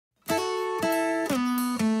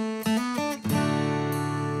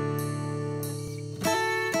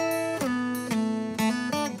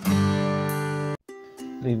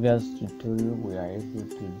previous tutorial we are able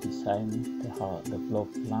to design the floor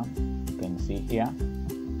plan, you can see here,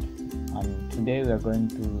 and today we are going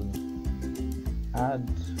to add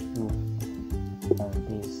roof on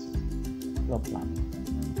this floor plan.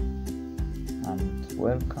 And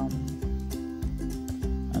welcome,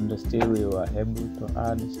 and still we were able to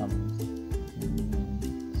add some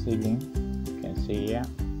ceiling, you can see here,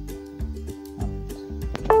 and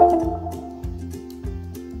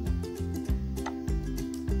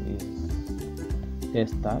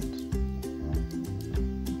let's start.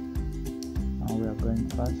 Now we are going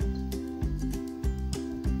fast.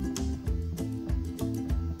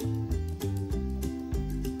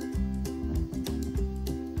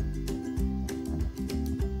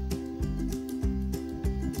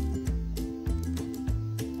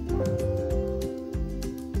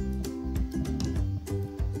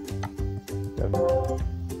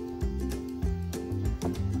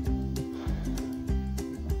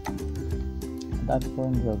 At that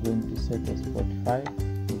point we are going to set a spot 5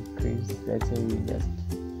 increase. Let's say we just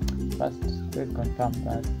first confirm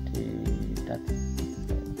that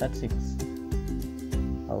that's 6,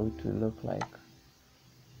 how it will look like.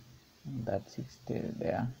 That's 6 still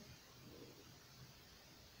there.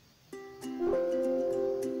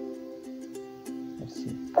 Let's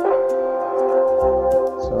see,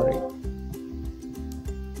 sorry,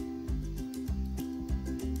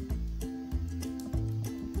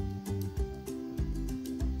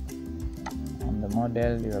 on the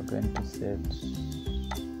model you are going to set,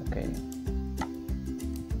 okay,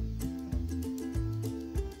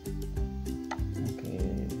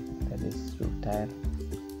 that is roof tile,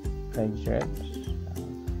 French red,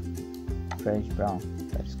 French brown,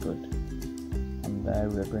 that's good. And there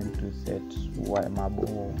we are going to set white marble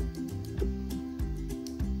wall,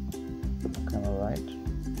 camera right,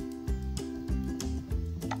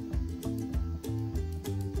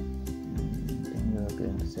 then we are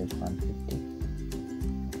going to set 150,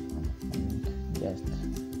 and just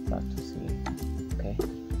start to see, okay.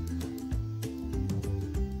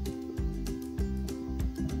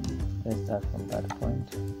 Let's start from that point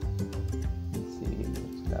and see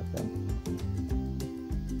what's happening.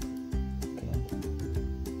 Okay,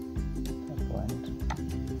 that point.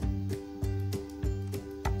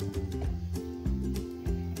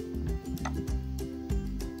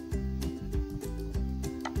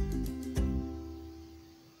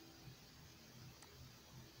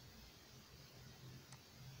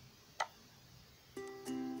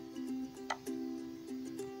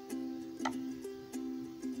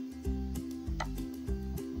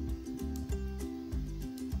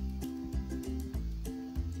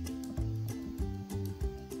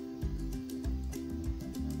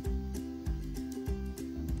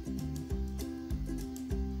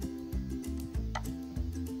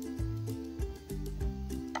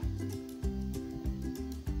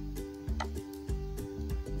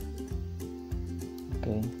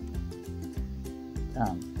 Okay,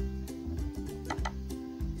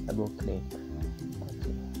 double click,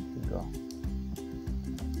 okay, here we go.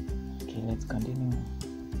 Okay, let's continue.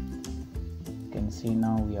 You can see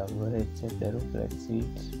now we have already set the roof. Let's see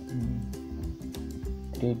it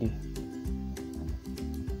 3D.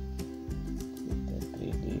 The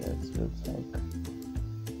 3D it looks like.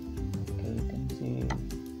 Okay, you can see,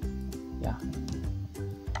 yeah,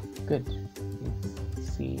 good. It's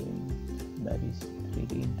seeing that is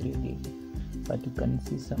 3D in 3D, but you can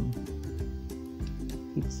see some,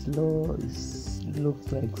 it's low, it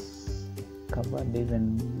looks like covered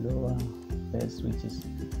even lower place, which is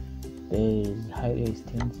highly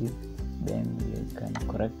extensive. Then you can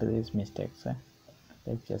correct these mistakes.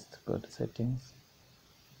 Let's just go to settings.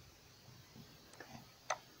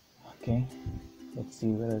 Okay, let's see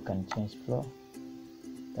whether we can change flow.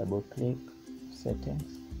 Double click,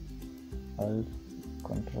 settings, Alt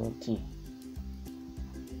Control T.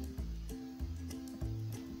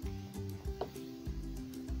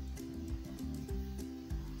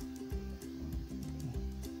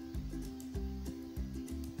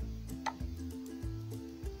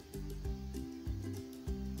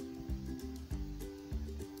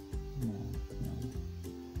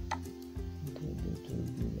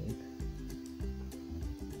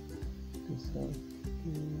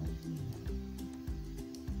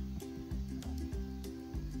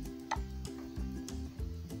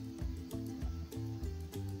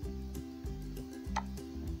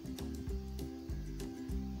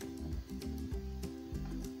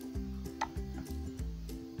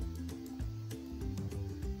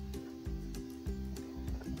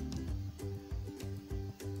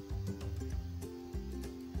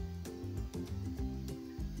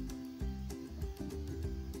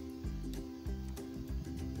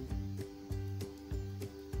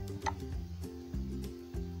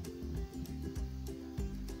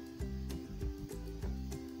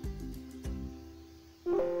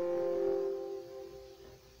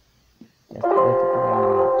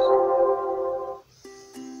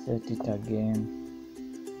 it again.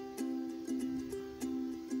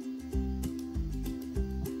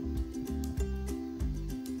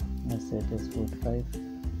 Let's set as 45.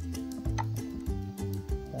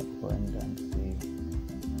 That point and see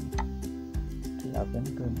 11.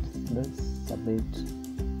 Good. Looks a bit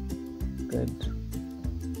good,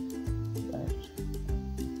 but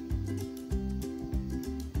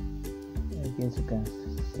I guess you can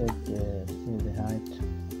set see the height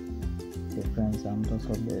difference and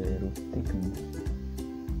also the roof thickness.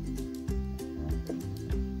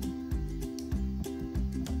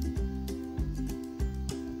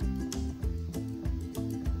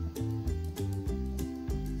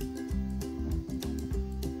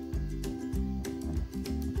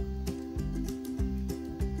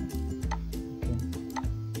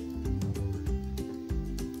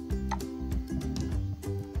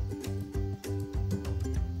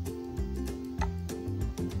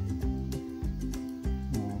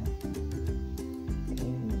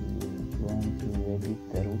 Edit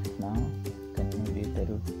the roof now. Can you edit the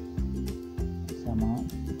roof somehow?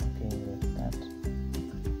 Okay, let's start.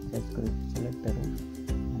 Just go select the roof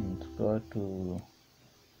and go to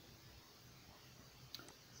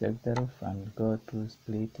select the roof and go to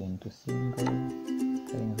split into single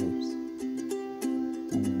pane roofs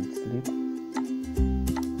and split.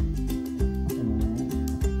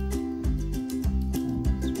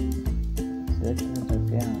 Select it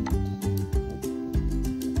again.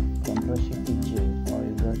 Control Shift J, or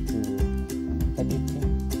you go to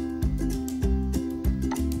editing.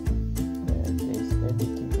 There is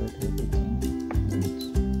editing, go to editing and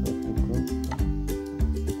go to group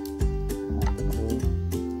and group.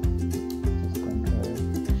 Just Control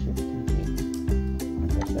Shift J and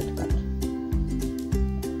press shortcut.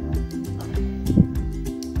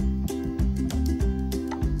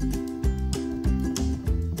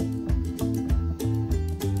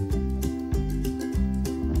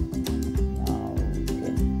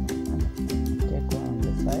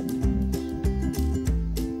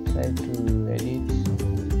 Try to edit,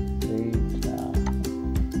 create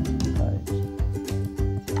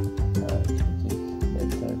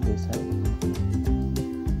let's start this out.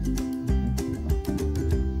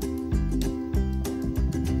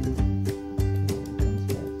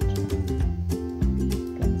 You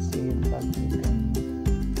can see but you can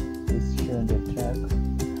just show the drag.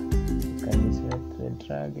 You can select the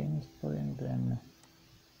dragging point and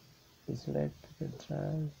select the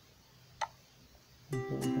drag. You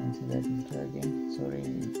can see that it's dragging. Sorry,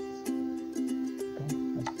 okay,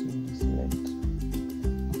 let's change the select.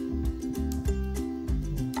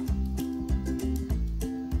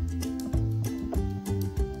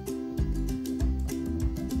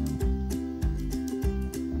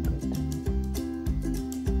 Good.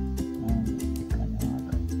 And you can mark.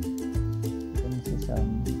 You can see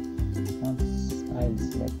some not styles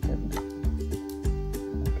selected.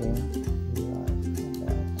 Okay, you are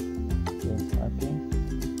that. Yes, okay.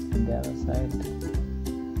 The other side,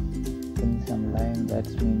 in some line, that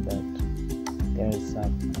means that there's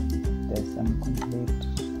some complete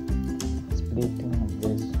splitting of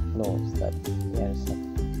these floors, that there's a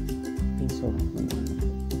piece of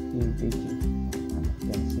PVC. You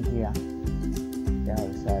can see here there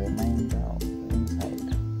is a reminder of inside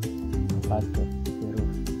part of the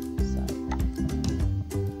roof side.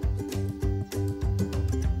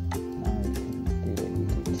 Now you can still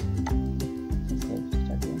edit it. Select it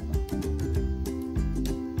again.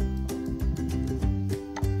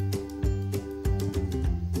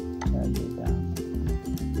 Drag it down.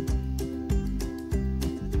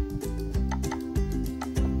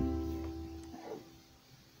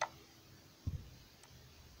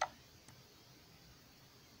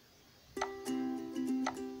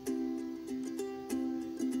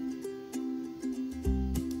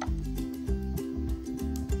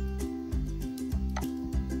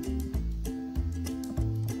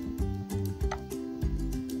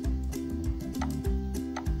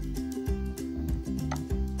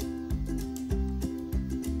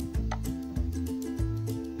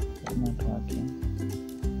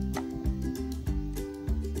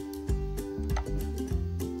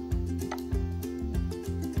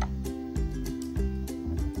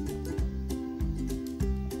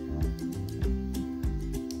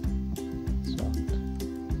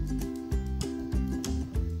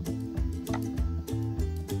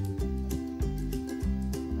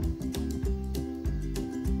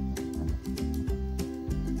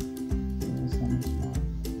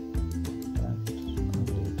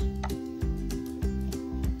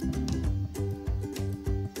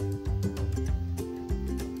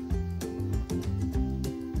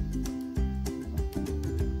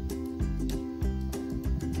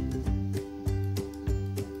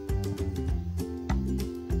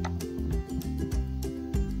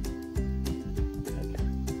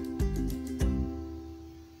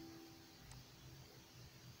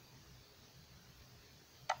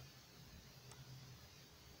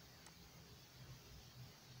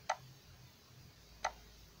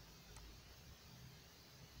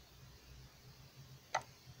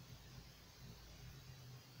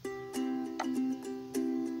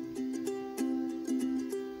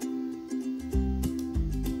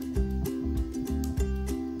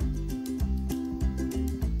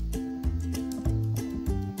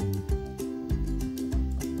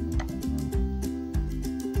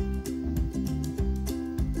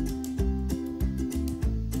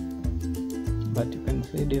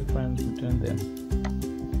 can see difference between them,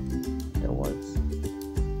 the words.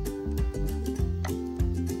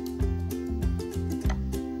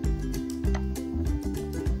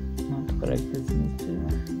 Now to correct this mistake,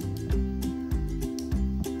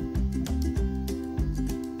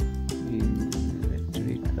 we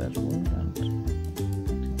delete that word and put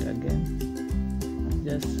it again.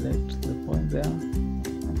 Just select the point there,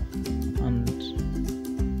 and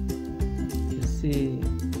you see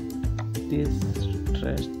this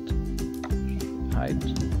stretched height,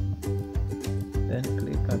 then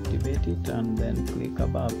click activate it and then click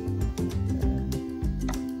above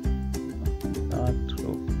that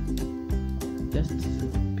roof. Just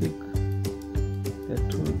pick the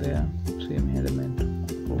tool there, trim element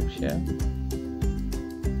roof shape,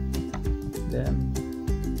 then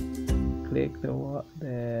click the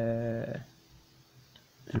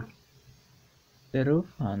roof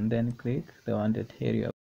and then click the wanted area.